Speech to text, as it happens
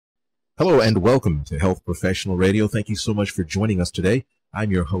Hello and welcome to Health Professional Radio. Thank you so much for joining us today. I'm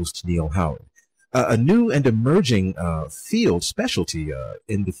your host, Neal Howard. A new and emerging specialty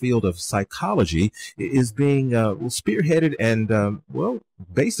in the field of psychology is being spearheaded and,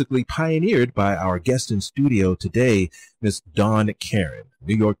 basically pioneered by our guest in studio today, Miss Dawnn Karen,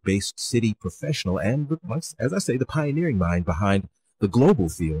 New York-based city professional and, as I say, the pioneering mind behind the global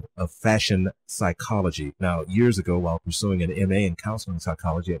field of fashion psychology. Now, years ago, while pursuing an MA in counseling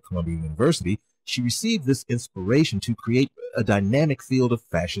psychology at Columbia University, she received this inspiration to create a dynamic field of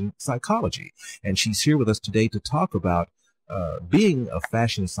fashion psychology. And she's here with us today to talk about being a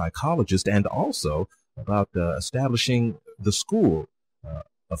fashion psychologist and also about establishing the school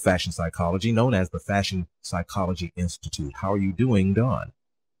of fashion psychology known as the Fashion Psychology Institute. How are you doing, Dawnn?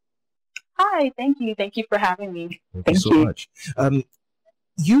 Hi, thank you. Thank you for having me. Thank you so much.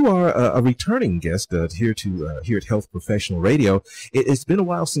 You are a returning guest here at Health Professional Radio. It's been a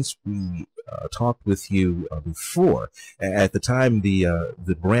while since we talked with you before. At the time,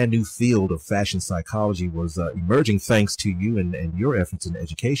 the brand new field of fashion psychology was emerging thanks to you and your efforts in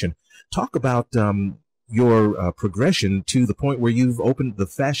education. Talk about your progression to the point where you've opened the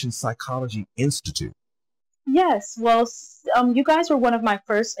Fashion Psychology Institute. Yes, well, you guys were one of my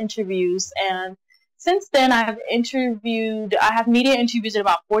first interviews, and since then I have media interviews in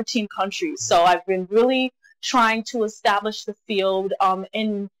about 14 countries. So I've been really trying to establish the field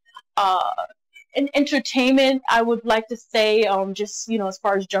in entertainment, I would like to say, as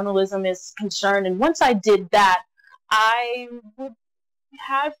far as journalism is concerned. And once I did that, I would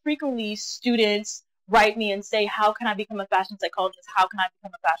have frequently students write me and say, how can I become a fashion psychologist? How can I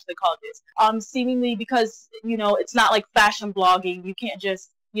become a fashion psychologist? Seemingly because, it's not like fashion blogging. You can't just,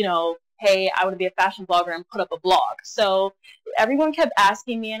 hey, I want to be a fashion blogger and put up a blog. So everyone kept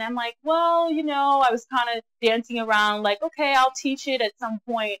asking me and I'm like, well, I was kind of dancing around like, okay, I'll teach it at some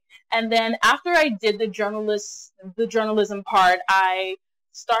point. And then after I did the journalism part, I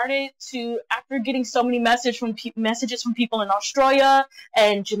started to, after getting so many messages from people in Australia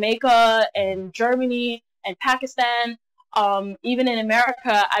and Jamaica and Germany and Pakistan, even in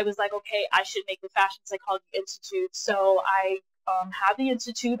America, I was like, okay, I should make the Fashion Psychology Institute. So I have the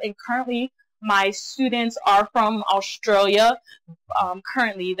institute, and currently my students are from Australia,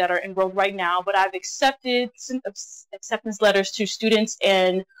 currently that are enrolled right now. But I've accepted acceptance letters to students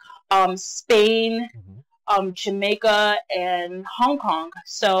in Spain, Jamaica, and Hong Kong.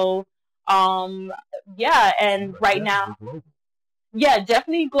 So, and right now, yeah,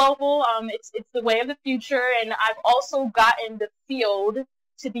 definitely global. It's the way of the future, and I've also gotten the field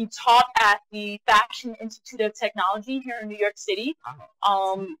to be taught at the Fashion Institute of Technology here in New York City.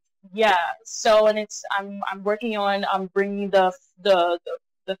 So and I'm working on bringing the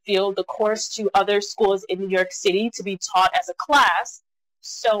course to other schools in New York City to be taught as a class.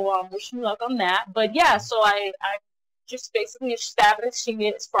 So wish me luck on that. But yeah, so I'm just basically establishing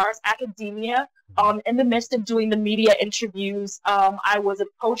it as far as academia. In the midst of doing the media interviews, I was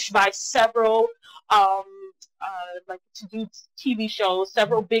approached by several to do TV shows,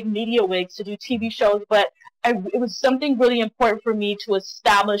 several big media wigs to do TV shows, but it was something really important for me to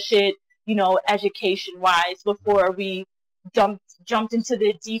establish it, education-wise before we jumped into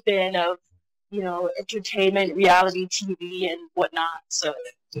the deep end of, entertainment, reality TV, and whatnot. So.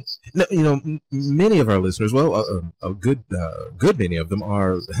 Now, many of our listeners, a good many of them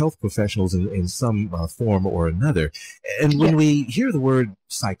are health professionals in some form or another. And when we hear the word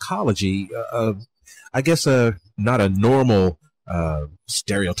psychology, I guess not a normal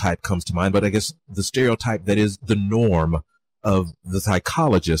stereotype comes to mind, but I guess the stereotype that is the norm of the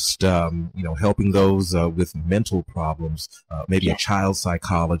psychologist, helping those with mental problems, maybe a child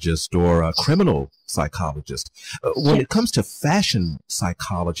psychologist or a criminal psychologist. When it comes to fashion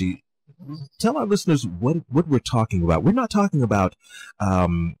psychology, tell our listeners what we're talking about. We're not talking about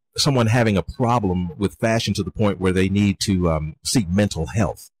someone having a problem with fashion to the point where they need to seek mental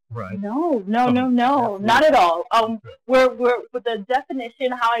health. Right. No, not at all. We're with the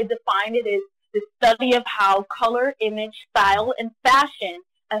definition, how I define it is the study of how color, image, style, and fashion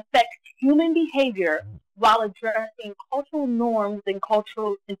affect human behavior while addressing cultural norms and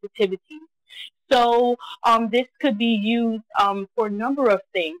cultural sensitivities. So this could be used for a number of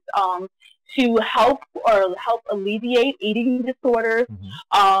things. To help alleviate eating disorders.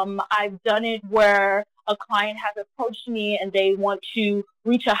 I've done it where a client has approached me and they want to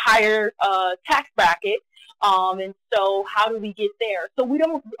reach a higher tax bracket. And so how do we get there? So we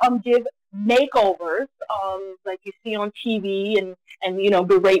don't give makeovers like you see on TV and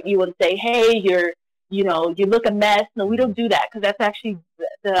berate you and say, hey, you look a mess. No, we don't do that because that's actually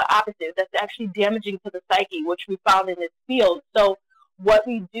the opposite. That's actually damaging to the psyche, which we found in this field. So what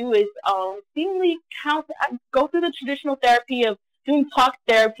we do is seemingly go through the traditional therapy of doing talk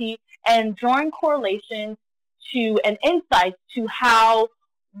therapy and drawing correlations to and insights to how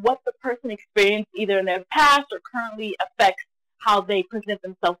what the person experienced either in their past or currently affects how they present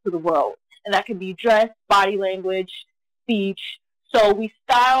themselves to the world. And that can be dress, body language, speech. So we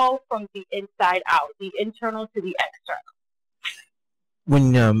style from the inside out, the internal to the external.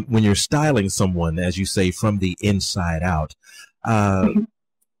 When you're styling someone, as you say, from the inside out,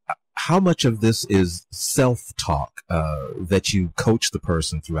 how much of this is self-talk that you coach the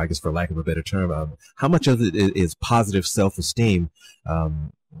person through, I guess, for lack of a better term? How much of it is positive self-esteem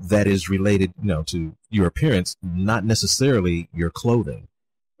that is related, to your appearance, not necessarily your clothing?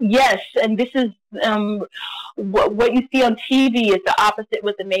 Yes, and this is what you see on TV is the opposite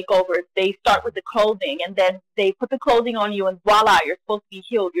with the makeovers. They start with the clothing, and then they put the clothing on you, and voila, you're supposed to be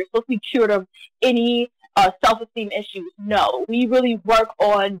healed. You're supposed to be cured of any self-esteem issues. No, we really work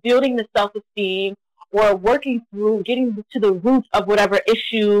on building the self-esteem or working through getting to the root of whatever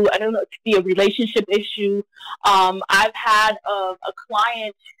issue. I don't know, it could be a relationship issue. I've had a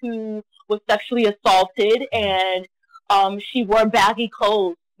client who was sexually assaulted, and she wore baggy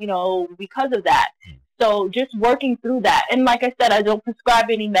clothes, because of that. So just working through that. And like I said, I don't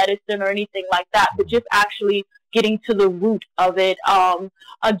prescribe any medicine or anything like that, but just actually getting to the root of it.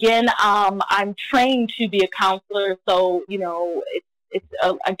 Again, I'm trained to be a counselor, so it's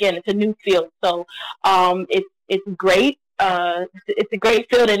a new field. So it's great. It's a great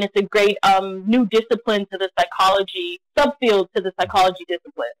field, and it's a great new discipline to the psychology subfield to the psychology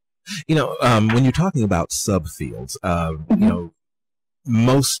discipline. When you're talking about subfields,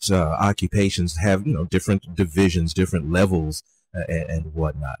 most occupations have different divisions, different levels, and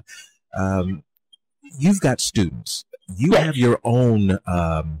whatnot. You've got students. You have your own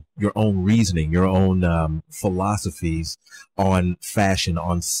reasoning, your own philosophies on fashion,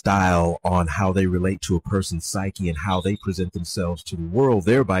 on style, on how they relate to a person's psyche and how they present themselves to the world,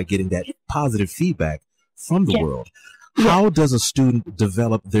 thereby getting that positive feedback from the world. How does a student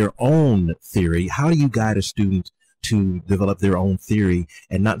develop their own theory? How do you guide a student to develop their own theory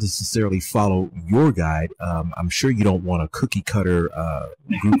and not necessarily follow your guide? I'm sure you don't want a cookie cutter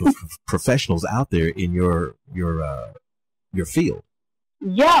group of professionals out there in your field.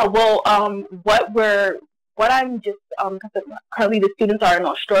 Yeah, well, what I'm just currently the students are in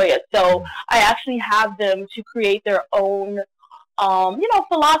Australia, so I actually have them to create their own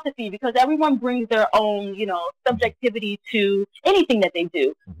philosophy, because everyone brings their own, subjectivity to anything that they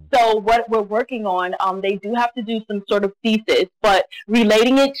do. So what we're working on, they do have to do some sort of thesis, but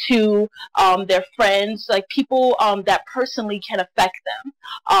relating it to their friends, like people that personally can affect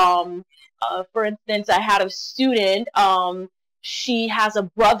them. For instance, I had a student, she has a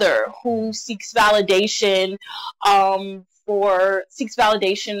brother who seeks validation on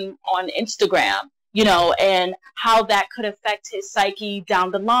Instagram, and how that could affect his psyche down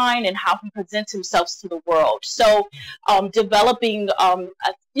the line and how he presents himself to the world. So developing a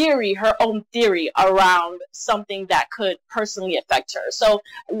theory, her own theory around something that could personally affect her. So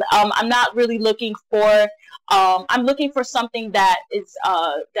I'm not really looking for, I'm looking for something that is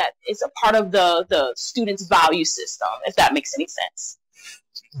a part of the student's value system, if that makes any sense.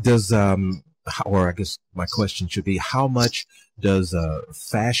 Does, or I guess my question should be, how much does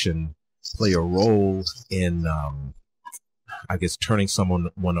fashion play a role in, I guess, turning someone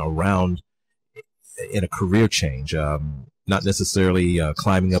around in a career change? Not necessarily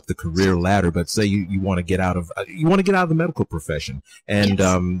climbing up the career ladder, but say you want to get out of the medical profession, and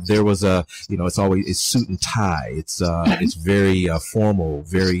there was it's suit and tie. It's very formal,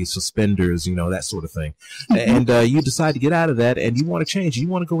 very suspenders, that sort of thing. And you decide to get out of that, and you want to change. You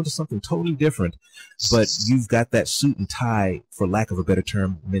want to go into something totally different, but you've got that suit and tie, for lack of a better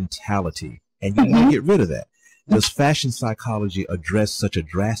term, mentality, and you want to get rid of that. Does fashion psychology address such a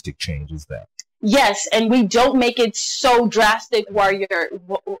drastic change as that? Yes, and we don't make it so drastic where you're,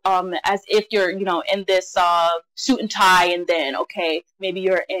 as if you're, in this suit and tie, and then, okay, maybe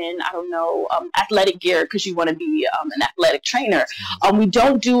you're in, I don't know, athletic gear because you want to be an athletic trainer. We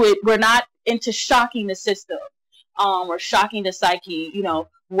don't do it. We're not into shocking the system or shocking the psyche.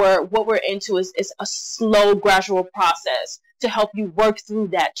 What we're into is a slow, gradual process to help you work through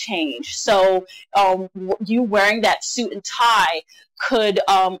that change. So you wearing that suit and tie could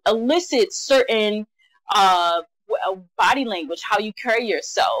elicit certain body language, how you carry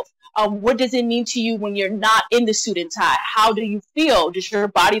yourself. What does it mean to you when you're not in the suit and tie? How do you feel? Does your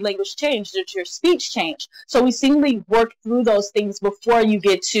body language change? Does your speech change? So we seemingly work through those things before you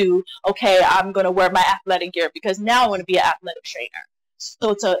get to, okay, I'm going to wear my athletic gear because now I want to be an athletic trainer.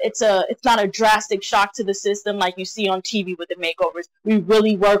 So it's not a drastic shock to the system like you see on TV with the makeovers. We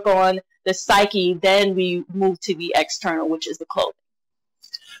really work on the psyche, then we move to the external, which is the clothing.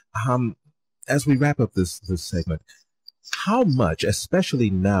 As we wrap up this segment, how much, especially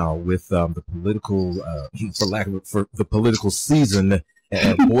now with the political, for the political season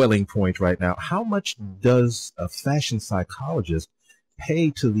at boiling point right now, how much does a fashion psychologist pay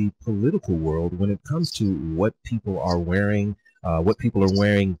to the political world when it comes to what people are wearing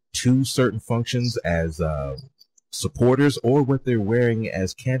to certain functions as supporters, or what they're wearing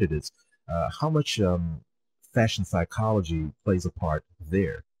as candidates? How much fashion psychology plays a part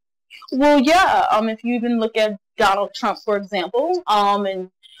there? Well, yeah. If you even look at Donald Trump, for example, well,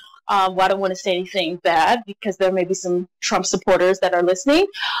 I don't want to say anything bad because there may be some Trump supporters that are listening,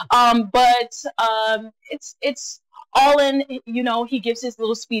 but it's all in. You know, he gives his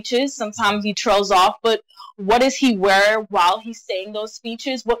little speeches. Sometimes he trails off, but what does he wear while he's saying those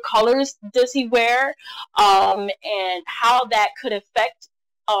speeches? What colors does he wear? And how that could affect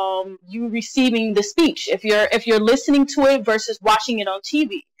you receiving the speech if you're listening to it versus watching it on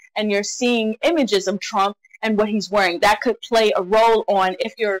TV. And you're seeing images of Trump and what he's wearing, that could play a role on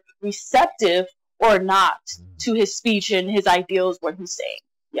if you're receptive or not to his speech and his ideals, what he's saying.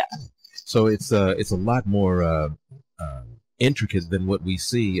 Yeah. So it's a lot more intricate than what we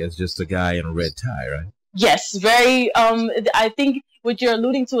see as just a guy in a red tie, right? Yes, very. I think what you're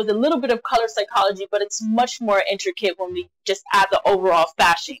alluding to is a little bit of color psychology, but it's much more intricate when we just add the overall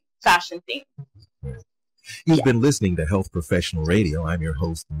fashion theme. You've been listening to Health Professional Radio. I'm your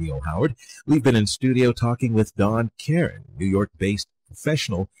host, Neal Howard. We've been in studio talking with Dawnn Karen, New York-based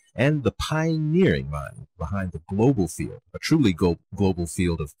professional and the pioneering mind behind the global field, a truly global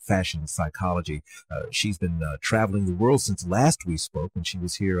field of fashion psychology. She's been traveling the world since last we spoke, when she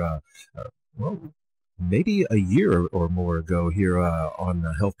was here, maybe a year or more ago here on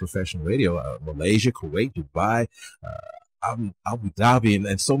Health Professional Radio. Malaysia, Kuwait, Dubai, Abu Dhabi,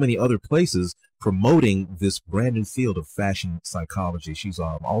 and so many other places, promoting this brand new field of fashion psychology. She's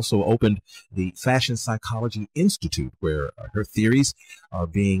also opened the Fashion Psychology Institute, where her theories are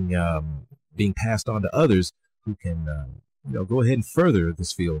being passed on to others who can go ahead and further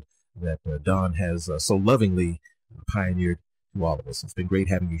this field that Dawnn has so lovingly pioneered to all of us. It's been great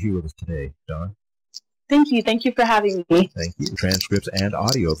having you here with us today, Dawnn. Thank you. Thank you for having me. Thank you. Transcripts and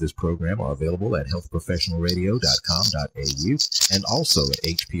audio of this program are available at healthprofessionalradio.com.au and also at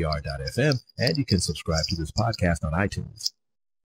hpr.fm. And you can subscribe to this podcast on iTunes.